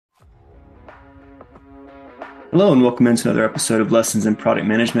Hello and welcome into another episode of Lessons in Product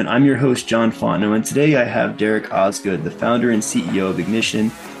Management. I'm your host, John Fontenot, and today I have Derek Osgood, the founder and CEO of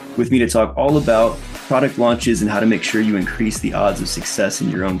Ignition, with me to talk all about product launches and how to make sure you increase the odds of success in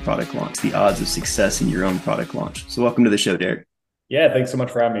your own product launch, So welcome to the show, Derek. Yeah, thanks so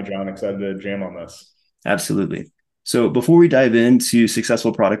much for having me, John. Excited to jam on this. Absolutely. So before we dive into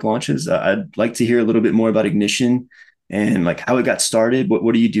successful product launches, I'd like to hear a little bit more about Ignition and like how it got started.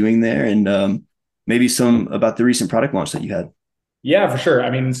 What are you doing there? And maybe some about the recent product launch that you had. Yeah, for sure. I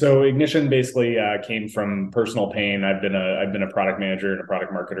mean, so Ignition basically came from personal pain. I've been a product manager and a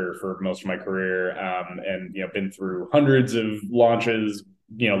product marketer for most of my career, and been through hundreds of launches.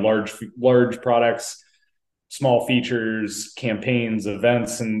 Large products, small features, campaigns,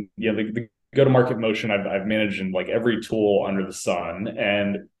 events, and the go to market motion. I've managed in like every tool under the sun,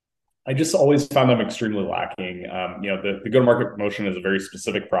 and I just always found them extremely lacking. The go to market motion is a very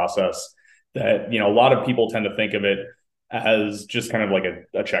specific process that a lot of people tend to think of it as just kind of like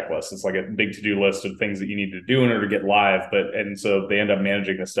a checklist. It's like a big to-do list of things that you need to do in order to get live. And so they end up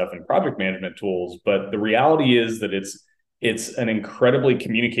managing this stuff in project management tools. But the reality is that it's an incredibly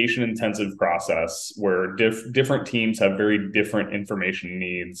communication intensive process where different teams have very different information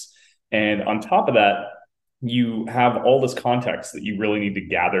needs. And on top of that, you have all this context that you really need to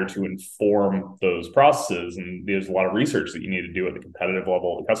gather to inform those processes. And there's a lot of research that you need to do at the competitive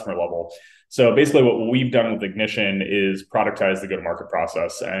level, the customer level. So basically what we've done with Ignition is productize the go-to-market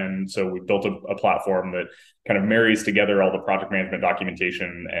process. And so we built a platform that kind of marries together all the project management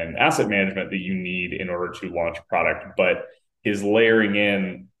documentation and asset management that you need in order to launch a product, but is layering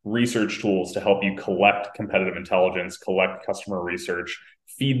in research tools to help you collect competitive intelligence, collect customer research,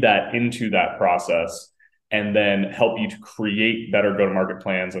 feed that into that process, and then help you to create better go-to-market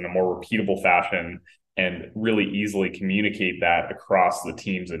plans in a more repeatable fashion and really easily communicate that across the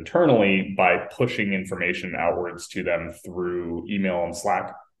teams internally by pushing information outwards to them through email and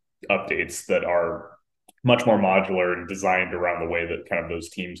Slack updates that are much more modular and designed around the way that kind of those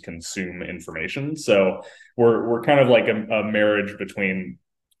teams consume information. So we're kind of like a marriage between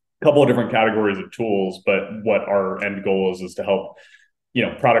a couple of different categories of tools, but what our end goal is to help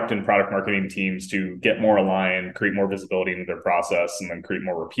product and product marketing teams to get more aligned, create more visibility into their process, and then create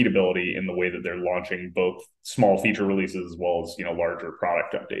more repeatability in the way that they're launching both small feature releases as well as larger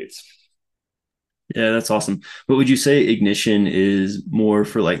product updates. Yeah, that's awesome. But would you say Ignition is more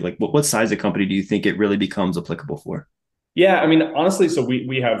for like what size of company do you think it really becomes applicable for? Yeah, I mean, honestly, so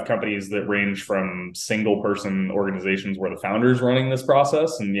we have companies that range from single person organizations where the founder's running this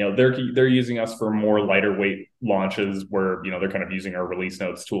process, and they're using us for more lighter weight launches where they're kind of using our release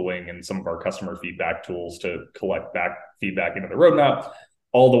notes tooling and some of our customer feedback tools to collect back feedback into the roadmap,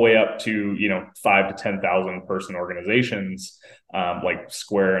 all the way up to 5 to 10,000 person organizations like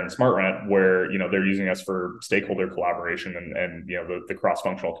Square and SmartRent, where they're using us for stakeholder collaboration and the cross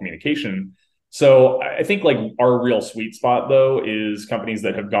functional communication. So I think like our real sweet spot though is companies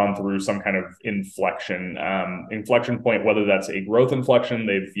that have gone through some kind of inflection point, whether that's a growth inflection,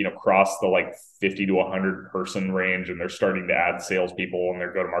 they've crossed the like 50 to 100 person range, and they're starting to add salespeople, and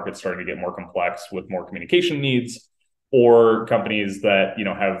their go to market starting to get more complex with more communication needs, or companies that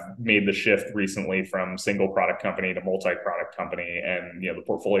have made the shift recently from single product company to multi product company, and the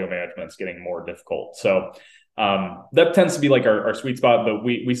portfolio management is getting more difficult. So that tends to be like our sweet spot, but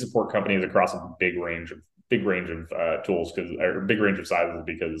we support companies across a big range of tools because or big range of sizes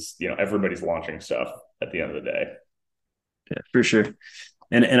because everybody's launching stuff at the end of the day. Yeah, for sure.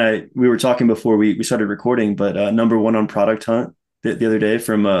 And we were talking before we started recording, but number one on Product Hunt the other day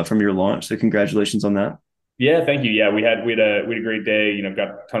from your launch. So congratulations on that. Yeah, thank you. Yeah, we had a great day. Got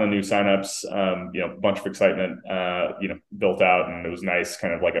a ton of new signups. A bunch of excitement. Built out, and it was nice,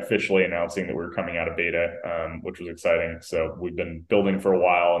 kind of like officially announcing that we were coming out of beta, which was exciting. So we've been building for a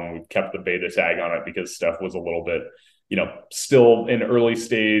while, and we've kept the beta tag on it because stuff was a little bit, still in early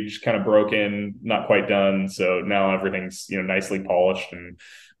stage, kind of broken, not quite done. So now everything's nicely polished, and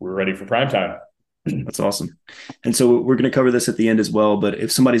we're ready for prime time. That's awesome. And so we're going to cover this at the end as well. But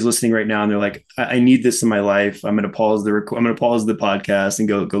if somebody's listening right now and they're like, I need this in my life, I'm going to I'm going to pause the podcast and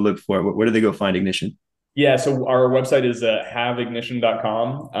go look for it. Where do they go find Ignition? Yeah, so our website is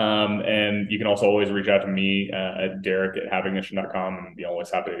haveignition.com. And you can also always reach out to me at Derek at haveignition.com, and be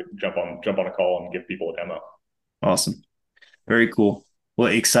always happy to jump on a call and give people a demo. Awesome. Very cool. Well,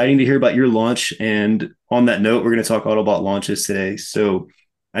 exciting to hear about your launch. And on that note, we're going to talk all about launches today. So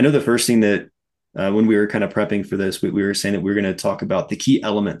I know the first thing that when we were kind of prepping for this, we were saying that we are going to talk about the key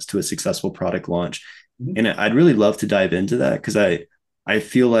elements to a successful product launch. Mhm. And I'd really love to dive into that because I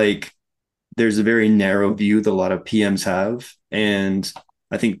feel like there's a very narrow view that a lot of PMs have. And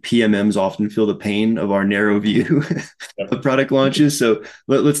I think PMMs often feel the pain of our narrow view Yep. of product launches. So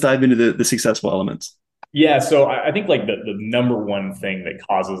us dive into the successful elements. Yeah, so I think like the number one thing that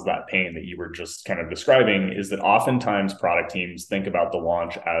causes that pain that you were just kind of describing is that oftentimes product teams think about the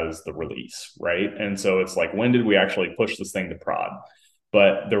launch as the release, right? And so it's like, when did we actually push this thing to prod?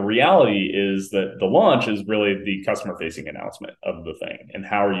 But the reality is that the launch is really the customer facing announcement of the thing. And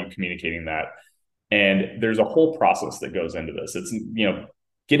how are you communicating that? And there's a whole process that goes into this. It's,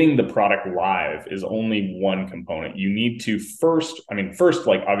 getting the product live is only one component. You need to first,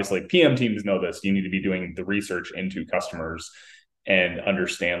 like obviously PM teams know this. You need to be doing the research into customers and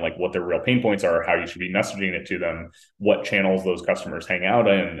understand like what their real pain points are, how you should be messaging it to them, what channels those customers hang out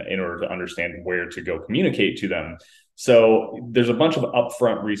in order to understand where to go communicate to them. So there's a bunch of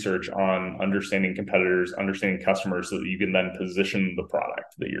upfront research on understanding competitors, understanding customers, so that you can then position the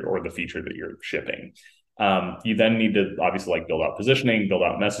product that you're or the feature that you're shipping. You then need to obviously like build out positioning, build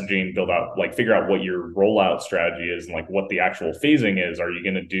out messaging, build out like figure out what your rollout strategy is and like what the actual phasing is. Are you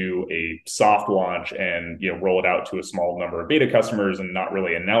going to do a soft launch and roll it out to a small number of beta customers and not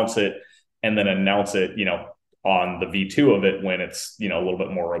really announce it, and then announce it on the V2 of it when it's a little bit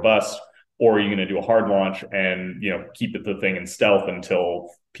more robust? Or are you going to do a hard launch and keep the thing in stealth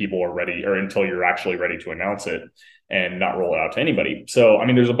until people are ready, or until you're actually ready to announce it and not roll it out to anybody? So I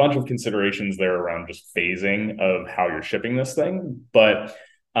mean, there's a bunch of considerations there around just phasing of how you're shipping this thing. But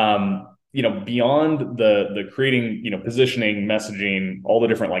beyond the creating, positioning, messaging, all the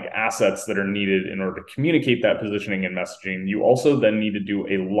different like assets that are needed in order to communicate that positioning and messaging, you also then need to do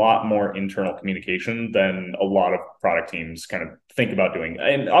a lot more internal communication than a lot of product teams kind of think about doing.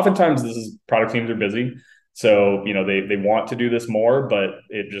 And oftentimes product teams are busy. So, they want to do this more, but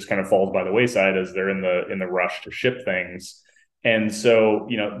it just kind of falls by the wayside as they're in the rush to ship things. And so,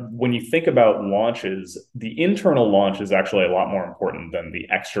 when you think about launches, the internal launch is actually a lot more important than the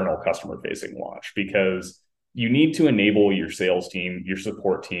external customer facing launch, because you need to enable your sales team, your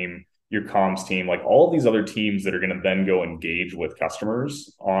support team, your comms team, like all of these other teams that are going to then go engage with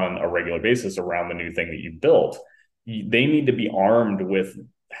customers on a regular basis around the new thing that you built. They need to be armed with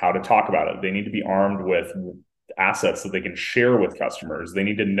how to talk about it. They need to be armed with assets that they can share with customers. They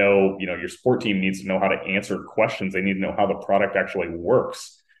need to know, your support team needs to know how to answer questions. They need to know how the product actually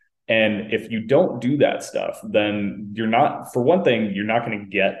works. And if you don't do that stuff, then for one thing, you're not going to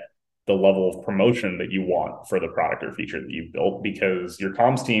get the level of promotion that you want for the product or feature that you've built, because your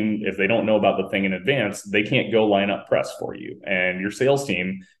comms team, if they don't know about the thing in advance, they can't go line up press for you. And your sales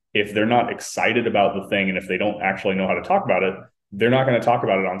team, if they're not excited about the thing and if they don't actually know how to talk about it, they're not going to talk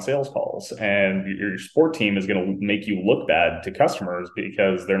about it on sales calls. And your support team is going to make you look bad to customers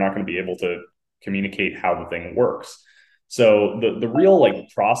because they're not going to be able to communicate how the thing works. So the real like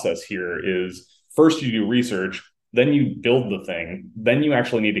process here is, first you do research, then you build the thing, then you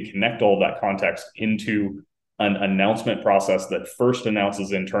actually need to connect all of that context into an announcement process that first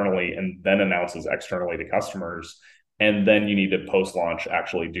announces internally and then announces externally to customers. And then you need to post-launch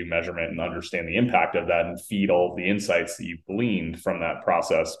actually do measurement and understand the impact of that and feed all of the insights that you've gleaned from that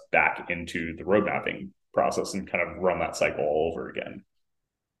process back into the road mapping process and kind of run that cycle all over again.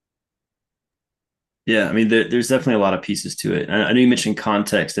 Yeah, I mean, there's definitely a lot of pieces to it. I know you mentioned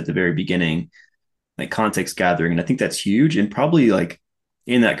context at the very beginning, like context gathering, and I think that's huge. And probably like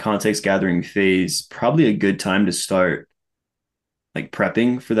in that context gathering phase, probably a good time to start like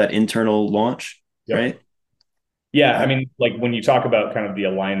prepping for that internal launch, Yep. right? Yeah, I mean, like when you talk about kind of the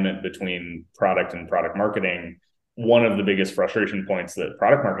alignment between product and product marketing, one of the biggest frustration points that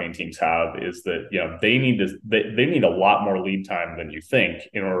product marketing teams have is that they need a lot more lead time than you think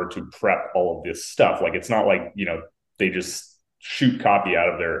in order to prep all of this stuff. Like it's not like they just shoot copy out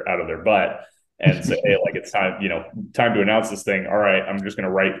of their butt and say, hey, like it's time time to announce this thing. All right, I'm just going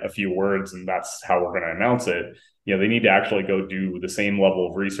to write a few words and that's how we're going to announce it. They need to actually go do the same level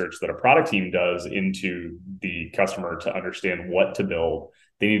of research that a product team does into the customer to understand what to build.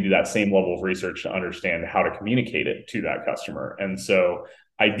 They need to do that same level of research to understand how to communicate it to that customer. And so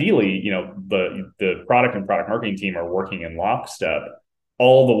ideally, the product and product marketing team are working in lockstep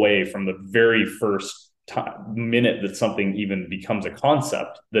all the way from the very first minute that something even becomes a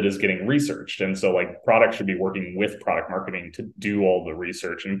concept that is getting researched. And so like product should be working with product marketing to do all the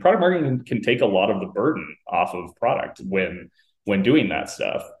research, and product marketing can take a lot of the burden off of product when doing that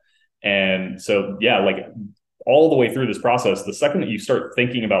stuff. And so, yeah, like all the way through this process, the second that you start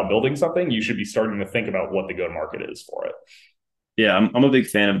thinking about building something, you should be starting to think about what the go to market is for it. Yeah, I'm a big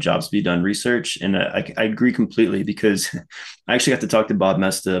fan of jobs to be done research. And I agree completely, because I actually got to talk to Bob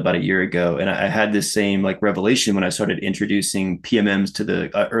Mesta about a year ago. And I had this same like revelation when I started introducing PMMs to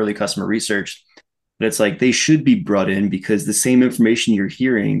the early customer research. But it's like they should be brought in because the same information you're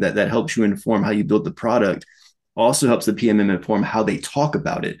hearing that helps you inform how you build the product also helps the PMM inform how they talk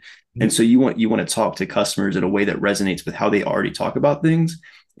about it. And so you want to talk to customers in a way that resonates with how they already talk about things,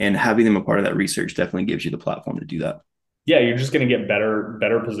 and having them a part of that research definitely gives you the platform to do that. Yeah, you're just going to get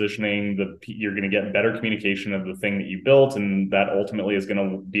better positioning. You're going to get better communication of the thing that you built, and that ultimately is going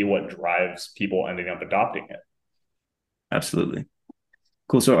to be what drives people ending up adopting it. Absolutely.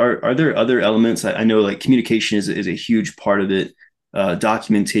 Cool. So are there other elements? I know like communication is a huge part of it.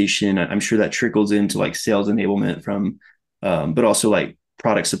 Documentation, I'm sure that trickles into like sales enablement from, but also like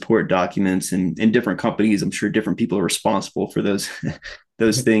product support documents and in different companies. I'm sure different people are responsible for those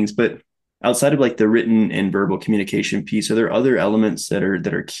those things. But outside of like the written and verbal communication piece, are there other elements that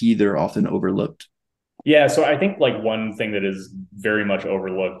are key that are often overlooked? Yeah, so I think like one thing that is very much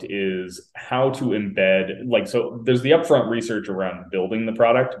overlooked is how to embed, like, so there's the upfront research around building the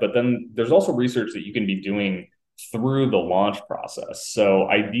product, but then there's also research that you can be doing through the launch process. So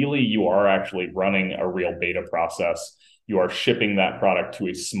ideally, you are actually running a real beta process. You are shipping that product to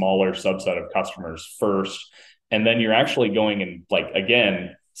a smaller subset of customers first. And then you're actually going and, like,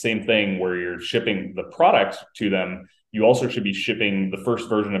 again, same thing where you're shipping the product to them, you also should be shipping the first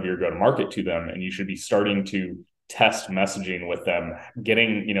version of your go to market to them, and you should be starting to test messaging with them,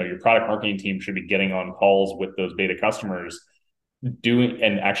 getting, your product marketing team should be getting on calls with those beta customers, doing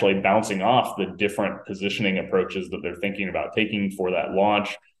and actually bouncing off the different positioning approaches that they're thinking about taking for that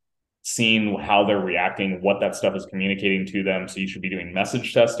launch, seeing how they're reacting, what that stuff is communicating to them. So you should be doing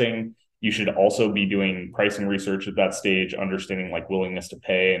message testing. You should also be doing pricing research at that stage, understanding like willingness to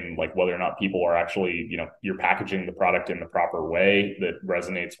pay and like whether or not people are actually, you're packaging the product in the proper way that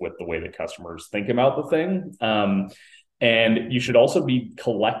resonates with the way that customers think about the thing. And you should also be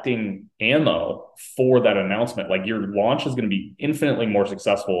collecting ammo for that announcement. Like your launch is going to be infinitely more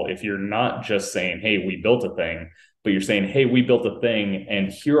successful if you're not just saying, hey, we built a thing, but you're saying, hey, we built a thing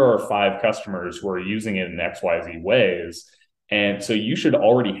and here are 5 customers who are using it in XYZ ways. And so you should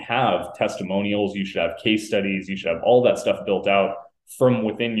already have testimonials, you should have case studies, you should have all that stuff built out from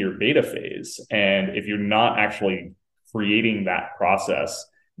within your beta phase. And if you're not actually creating that process,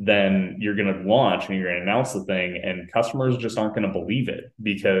 then you're going to launch and you're going to announce the thing, and customers just aren't going to believe it,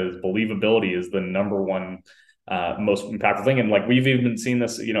 because believability is the number one most impactful thing. And like we've even seen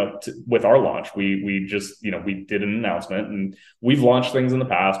this, with our launch, we just, we did an announcement, and we've launched things in the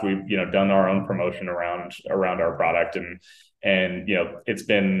past. We've, done our own promotion around our product, and it's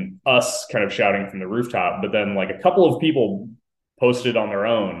been us kind of shouting from the rooftop, but then like a couple of people posted on their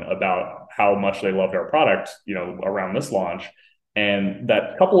own about how much they loved our product, around this launch. And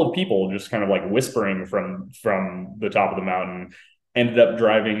that couple of people just kind of like whispering from the top of the mountain ended up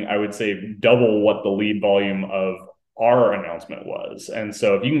driving, I would say, double what the lead volume of our announcement was. And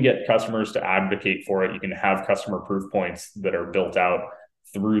so if you can get customers to advocate for it, you can have customer proof points that are built out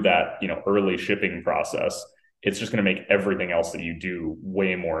through that, early shipping process. It's just going to make everything else that you do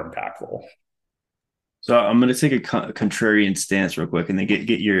way more impactful. So I'm going to take a contrarian stance real quick and then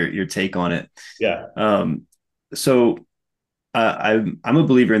get your take on it. Yeah. So I'm a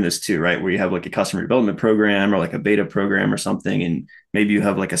believer in this too, right? Where you have like a customer development program or like a beta program or something, and maybe you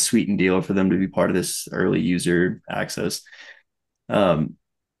have like a sweetened deal for them to be part of this early user access. But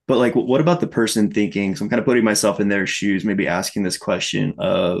like, what about the person thinking? So I'm kind of putting myself in their shoes, maybe asking this question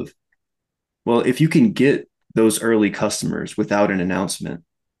of, well, if you can get those early customers without an announcement,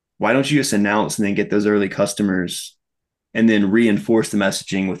 why don't you just announce and then get those early customers and then reinforce the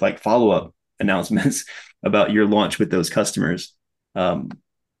messaging with like follow-up announcements about your launch with those customers? I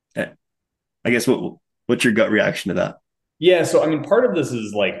guess what's your gut reaction to that? Yeah, so I mean, part of this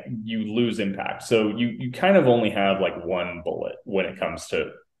is like you lose impact. So you kind of only have like one bullet when it comes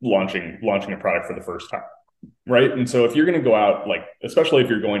to launching a product for the first time, right? And so if you're going to go out, like especially if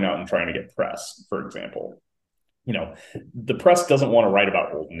you're going out and trying to get press, for example, the press doesn't want to write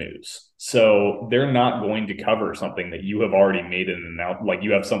about old news. So they're not going to cover something that you have already made an announcement, like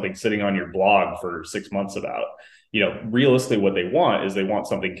you have something sitting on your blog for 6 months about. Realistically, what they want is they want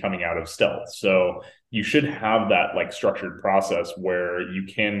something coming out of stealth. So you should have that like structured process where you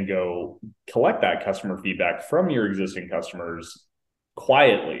can go collect that customer feedback from your existing customers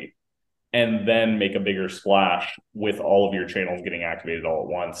quietly, and then make a bigger splash with all of your channels getting activated all at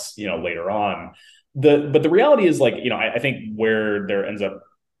once, later on. But the reality is like, I think where there ends up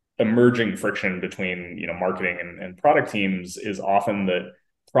emerging friction between, marketing and product teams is often that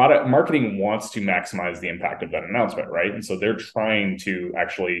product marketing wants to maximize the impact of that announcement, right? And so they're trying to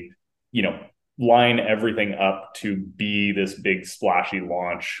actually, line everything up to be this big splashy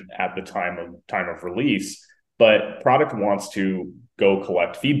launch at the time of release. But product wants to go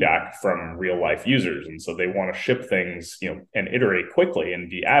collect feedback from real life users. And so they want to ship things, and iterate quickly and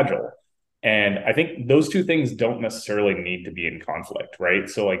be agile. And I think those two things don't necessarily need to be in conflict, right?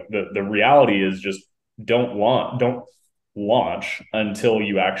 So like the reality is just don't launch until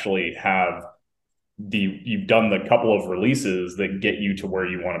you actually have you've done the couple of releases that get you to where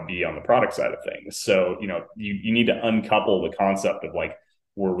you want to be on the product side of things. So, you need to uncouple the concept of like,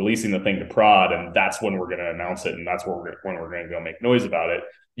 we're releasing the thing to prod and that's when we're going to announce it. And that's when we're going to go make noise about it.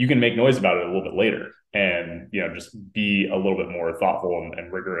 You can make noise about it a little bit later and, just be a little bit more thoughtful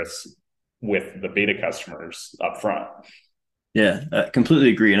and rigorous with the beta customers up front. Yeah, I completely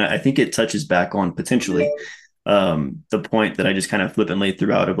agree. And I think it touches back on potentially the point that I just kind of flippantly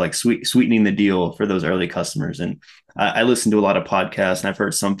threw out of like sweetening the deal for those early customers. And I listen to a lot of podcasts and I've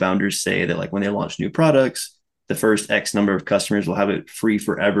heard some founders say that like when they launch new products, the first X number of customers will have it free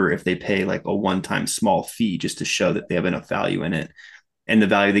forever if they pay like a one-time small fee just to show that they have enough value in it. And the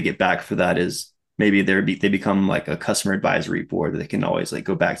value they get back for that is maybe they become like a customer advisory board that they can always like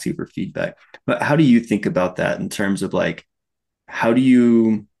go back to for feedback. But how do you think about that in terms of like, how do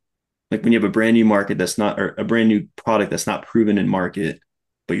you like when you have a brand new market that's not, or a brand new product that's not proven in market,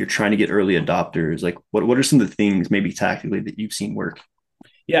 but you're trying to get early adopters, like what are some of the things maybe tactically that you've seen work?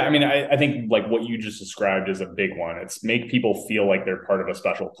 Yeah, I mean, I think like what you just described is a big one. It's make people feel like they're part of a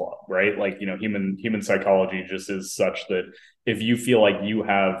special club, right? Like, human psychology just is such that if you feel like you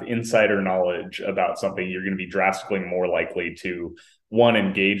have insider knowledge about something, you're going to be drastically more likely to one,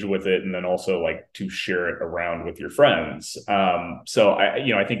 engage with it, and then also like to share it around with your friends. So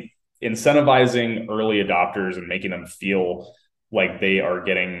I think incentivizing early adopters and making them feel like they are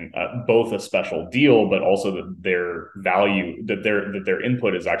getting both a special deal, but also that their value, that their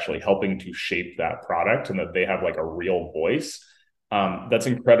input is actually helping to shape that product, and that they have like a real voice. That's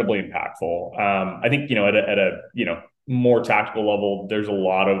incredibly impactful. I think at a more tactical level, there's a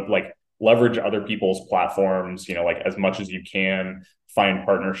lot of like leverage other people's platforms. Like as much as you can, find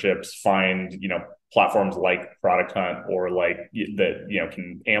partnerships, find platforms like Product Hunt or like that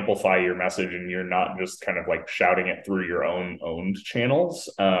can amplify your message and you're not just kind of like shouting it through your own owned channels.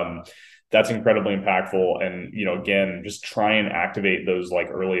 That's incredibly impactful. And again, just try and activate those like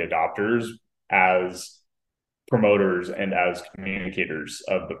early adopters as promoters and as communicators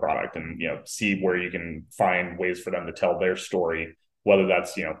of the product, and see where you can find ways for them to tell their story, whether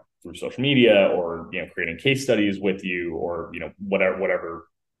that's through social media or creating case studies with you, or whatever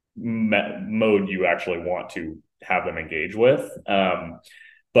mode you actually want to have them engage with.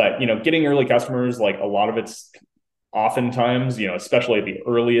 But getting early customers, like a lot of it's oftentimes, especially at the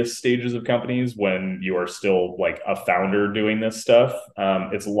earliest stages of companies when you are still like a founder doing this stuff,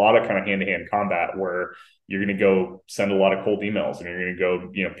 it's a lot of kind of hand-to-hand combat where you're going to go send a lot of cold emails and you're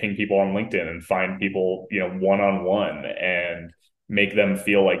going to go ping people on LinkedIn and find people one-on-one and make them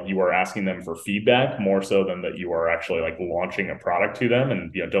feel like you are asking them for feedback more so than that you are actually like launching a product to them.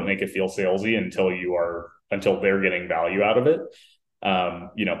 And don't make it feel salesy until they're getting value out of it.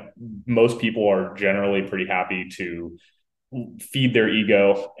 Most people are generally pretty happy to feed their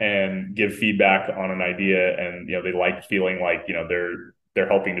ego and give feedback on an idea, and they like feeling like they're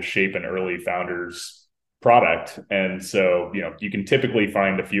helping to shape an early founder's product. And so you can typically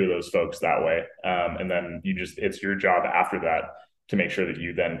find a few of those folks that way, and then it's your job after that to make sure that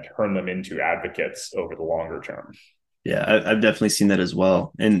you then turn them into advocates over the longer term. Yeah, I've definitely seen that as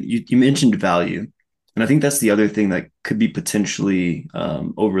well. And you mentioned value. And I think that's the other thing that could be potentially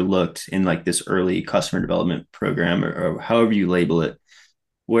overlooked in like this early customer development program, or however you label it,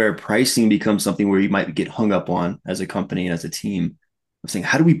 where pricing becomes something where you might get hung up on as a company and as a team of saying,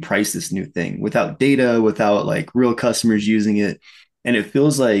 how do we price this new thing without data, without like real customers using it? And it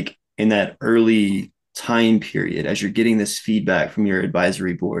feels like in that early time period, as you're getting this feedback from your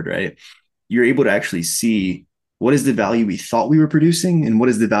advisory board, right, you're able to actually see what is the value we thought we were producing and what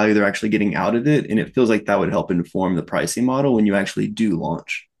is the value they're actually getting out of it. And it feels like that would help inform the pricing model when you actually do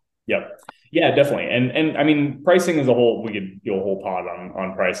launch. Yep. Yeah, definitely. And I mean, pricing as a whole, we could do a whole pod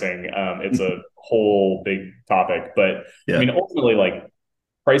on pricing. It's a whole big topic, but I Yeah. mean, ultimately, like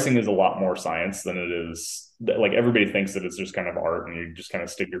pricing is a lot more science than it is. Like everybody thinks that it's just kind of art and you just kind of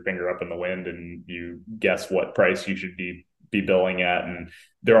stick your finger up in the wind and you guess what price you should be billing at. And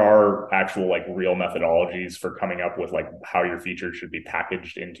there are actual like real methodologies for coming up with like how your features should be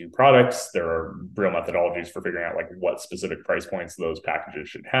packaged into products. There are real methodologies for figuring out like what specific price points those packages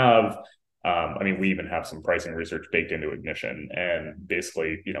should have. I mean, we even have some pricing research baked into Ignition, and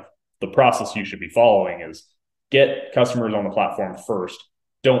basically, the process you should be following is get customers on the platform first.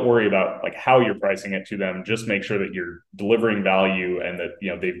 Don't worry about like how you're pricing it to them. Just make sure that you're delivering value and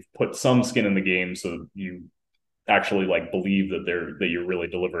that they've put some skin in the game, so you actually like believe that you're really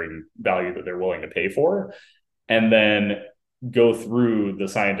delivering value that they're willing to pay for, and then go through the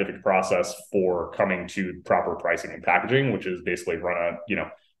scientific process for coming to proper pricing and packaging, which is basically run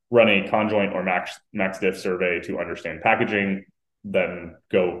a conjoint or max diff survey to understand packaging, then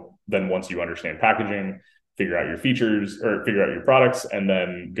once you understand packaging, figure out your features or figure out your products, and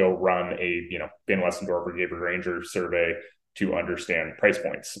then go run a Van Westendorp or Gabriel Ranger survey to understand price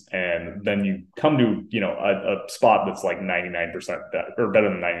points. And then you come to a spot that's like 99% or better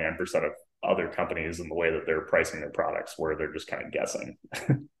than 99% of other companies in the way that they're pricing their products, where they're just kind of guessing.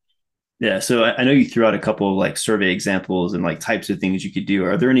 Yeah. So I know you threw out a couple of like survey examples and like types of things you could do.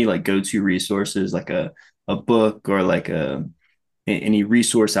 Are there any like go-to resources, like a book or like any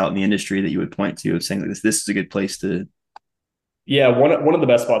resource out in the industry that you would point to of saying like this is a good place to? Yeah, one of the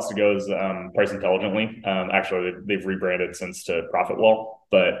best spots to go is Price Intelligently. Actually, they've rebranded since to Profitwell,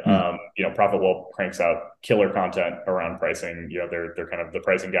 but Profitwell cranks out killer content around pricing. They're kind of the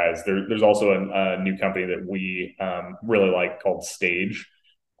pricing guys. There's also a new company that we really like called Stage,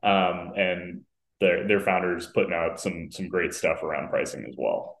 and their founders putting out some great stuff around pricing as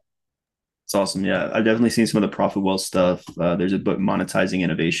well. It's awesome. Yeah, I've definitely seen some of the Profitwell stuff. There's a book, Monetizing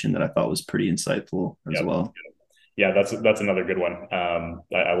Innovation, that I thought was pretty insightful as well. Yeah, that's another good one.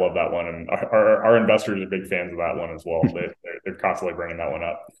 I love that one, and our investors are big fans of that one as well. They're constantly bringing that one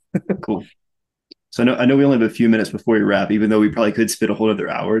up. Cool. So I know we only have a few minutes before we wrap, even though we probably could spend a whole other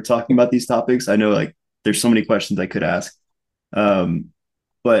hour talking about these topics. I know like there's so many questions I could ask,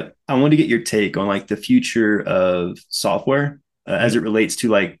 but I want to get your take on like the future of software as it relates to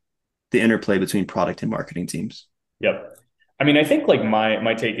like the interplay between product and marketing teams. Yep. I mean, I think like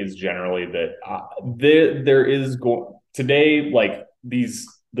my take is generally that there is today, like the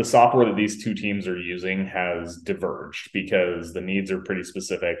software that these two teams are using has diverged because the needs are pretty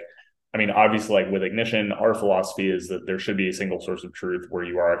specific. I mean, obviously, like with Ignition, our philosophy is that there should be a single source of truth where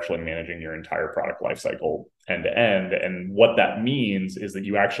you are actually managing your entire product lifecycle end to end. And what that means is that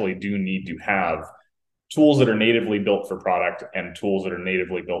you actually do need to have tools that are natively built for product and tools that are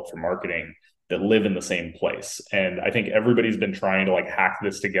natively built for marketing that live in the same place. And I think everybody's been trying to like hack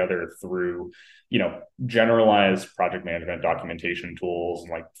this together through, generalized project management documentation tools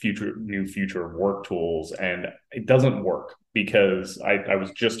and like future of work tools. And it doesn't work because I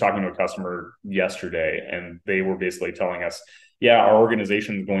was just talking to a customer yesterday and they were basically telling us, yeah, our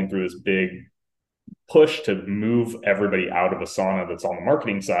organization is going through this big push to move everybody out of Asana that's on the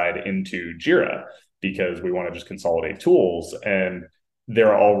marketing side into Jira because we want to just consolidate tools. And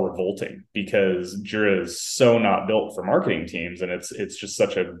they're all revolting because Jira is so not built for marketing teams, and it's just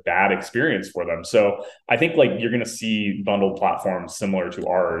such a bad experience for them. So I think like you're going to see bundled platforms similar to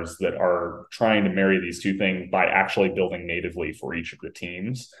ours that are trying to marry these two things by actually building natively for each of the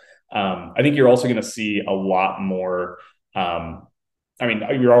teams. I think you're also going to see a lot more.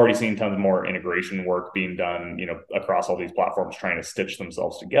 You're already seeing tons more integration work being done, across all these platforms trying to stitch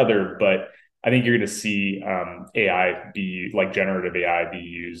themselves together, but I think you're going to see generative AI be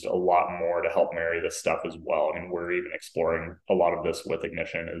used a lot more to help marry this stuff as well. I mean, we're even exploring a lot of this with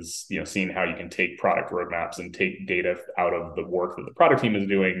Ignition is, seeing how you can take product roadmaps and take data out of the work that the product team is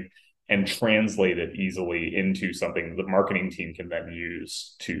doing and translate it easily into something the marketing team can then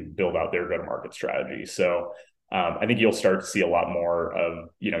use to build out their go-to-market strategy. So I think you'll start to see a lot more of,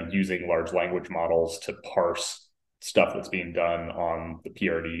 using large language models to parse stuff that's being done on the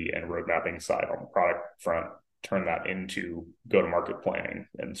PRD and road mapping side on the product front, turn that into go-to-market planning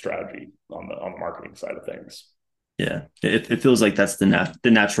and strategy on the marketing side of things. Yeah, it feels like that's the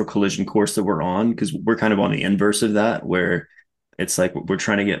natural collision course that we're on, because we're kind of on the inverse of that, where it's like we're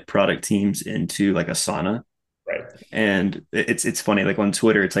trying to get product teams into like Asana. Right. And it's funny, like on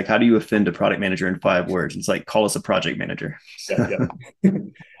Twitter, it's like, how do you offend a product manager in 5 words? It's like, call us a project manager. Yeah.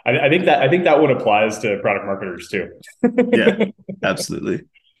 I think that one applies to product marketers too. Yeah, absolutely.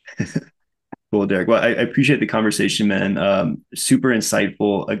 Cool, Derek. Well, I appreciate the conversation, man. Super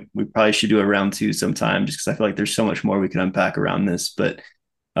insightful. We probably should do a round 2 sometime, just because I feel like there's so much more we can unpack around this. But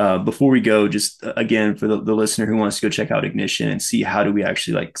before we go, just again, for the listener who wants to go check out Ignition and see how do we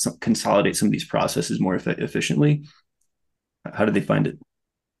actually like consolidate some of these processes more efficiently, how do they find it?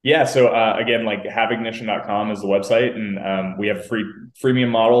 Yeah. So again, like haveignition.com is the website, and we have a free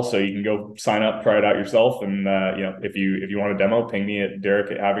freemium model, so you can go sign up, try it out yourself, and if you want a demo, ping me at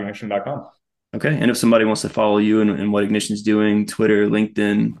derek@haveignition.com. Okay. And if somebody wants to follow you and what Ignition's doing, Twitter,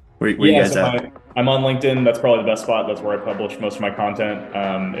 LinkedIn, where you guys at? I'm on LinkedIn. That's probably the best spot. That's where I publish most of my content.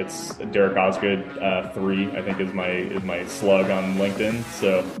 It's Derek Osgood 3, I think is my slug on LinkedIn.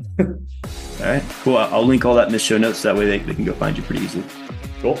 So all right, cool. I'll link all that in the show notes, so that way they can go find you pretty easily.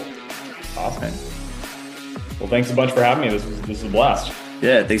 Cool. Awesome. Right. Well, thanks a bunch for having me. This was a blast.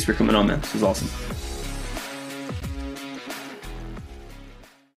 Yeah, thanks for coming on, man. This was awesome.